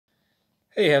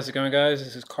Hey, how's it going, guys?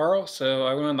 This is Carl. So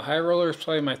I went on the high roller. It's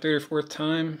probably my third or fourth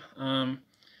time.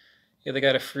 Yeah, they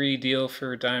got a free deal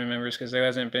for Diamond members because there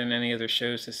hasn't been any other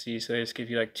shows to see, so they just give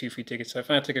you like two free tickets. So I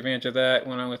finally took advantage of that.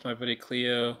 Went on with my buddy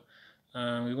Cleo.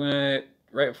 We went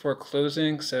right before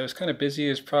closing, so it was kind of busy.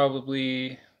 It was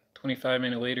probably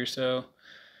 25-minute wait or so,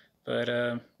 but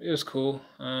it was cool.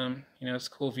 It's a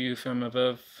cool view from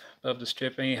above the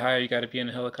strip. Any higher, you got to be in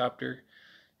a helicopter.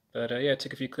 But yeah, I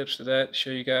took a few clips of that to show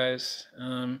you guys.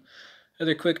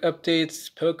 Other quick updates.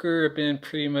 Poker, I've been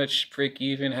pretty much break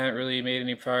even. Haven't really made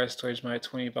any progress towards my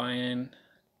 20 buy-in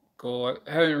goal. I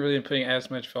haven't really been putting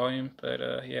as much volume, but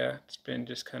yeah, it's been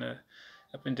just kind of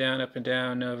up and down, up and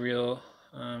down. No real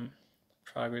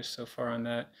progress so far on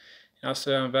that. And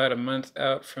also, I'm about a month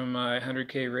out from my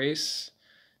 100K race.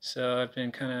 So I've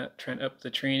been kind of trying to up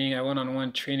the training. I went on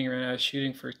one training run. I was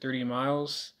shooting for 30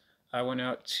 miles. I went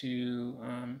out to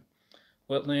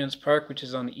Wetlands Park, which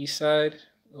is on the east side,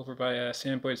 over by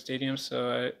Sam Boyd Stadium.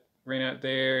 So I ran out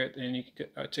there, and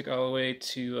I took all the way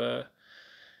to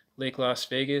Lake Las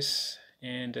Vegas,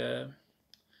 and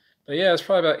but yeah, it's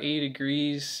probably about 80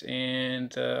 degrees.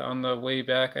 And on the way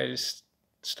back, I just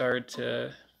started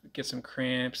to get some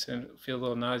cramps and feel a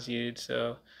little nauseated.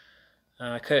 So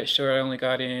I cut it short. I only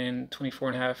got in 24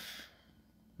 and a half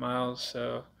miles.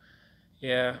 So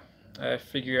yeah, I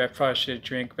figure I probably should have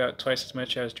drank about twice as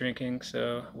much as I was drinking,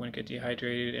 so I wouldn't get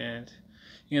dehydrated. And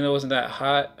even though it wasn't that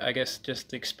hot, I guess just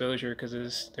the exposure,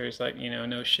 because there's like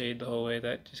no shade the whole way,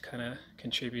 that just kind of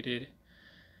contributed.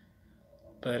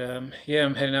 But yeah,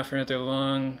 I'm heading out for another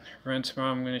long run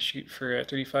tomorrow. I'm gonna shoot for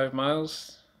 35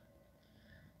 miles.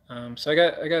 So I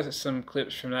got some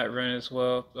clips from that run as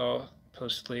well. I'll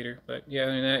post later. But yeah,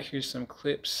 other than that, here's some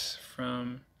clips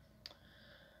from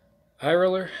High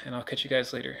Roller, and I'll catch you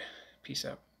guys later. Peace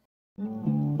out.